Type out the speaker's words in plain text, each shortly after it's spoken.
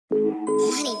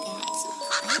Money bags.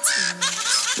 That's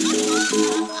too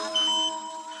much.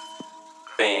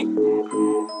 Bang.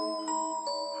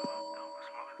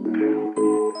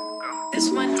 This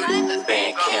one time,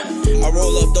 Bang Kim. I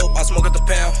roll up dope, I smoke at the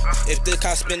pound. If this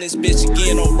cop spin this bitch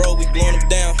again on road, we blowin' him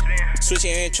down.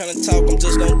 Switching ain't tryna talk, I'm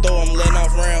just gon' throw, I'm letting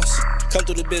off rounds. Come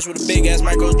through the bitch with a big ass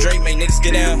micro Drake, make niggas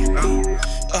get down.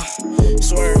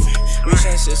 Swerving,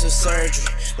 reaching since a surgery.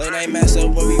 Late night mess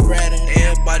up when we ratting,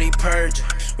 everybody purging.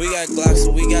 We got Glocks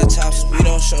and we got chops, we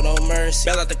don't show no mercy.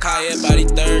 Bail out the car, everybody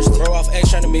thirsty. Throw off X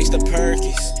tryna mix the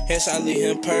perkies. Hence I leave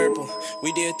him purple.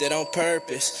 We did that on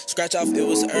purpose. Scratch off, it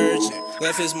was urgent.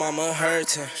 Left his mama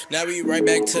hurting. Now we right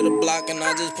back to the block and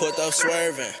I just put up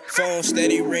swerving. Phone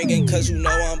steady ringing cause you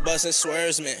know I'm busting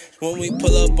swerves, man. When we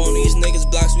pull up on these niggas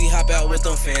blocks, we hop out with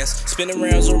them fans. Spinning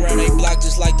rounds around they block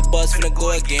just like the bus finna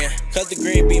go again. Cut the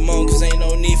green beam on cause ain't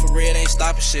no need for red, ain't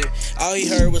stopping shit. All he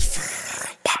heard was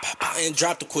pop, pop, pop, and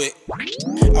dropped the quick.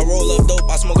 I roll up dope,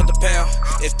 I smoke at the pound.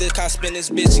 If this cop spin this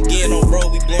bitch again on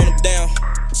road, we blowin' him down.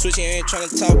 Switching ain't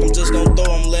tryna talk, I'm just gon'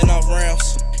 throw, I'm letting off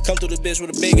rounds. Come through the bitch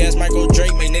with a big ass micro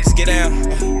Drake, make niggas get down.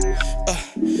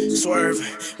 Swerving,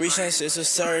 reaching since a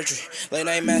surgery. Late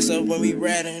night mess up when we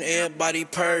ratting, everybody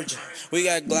purging. We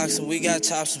got Glocks and we got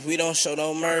chops and we don't show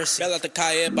no mercy. Bail out the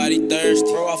car, everybody thirsty.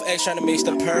 Throw off X tryna mix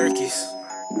the perkies.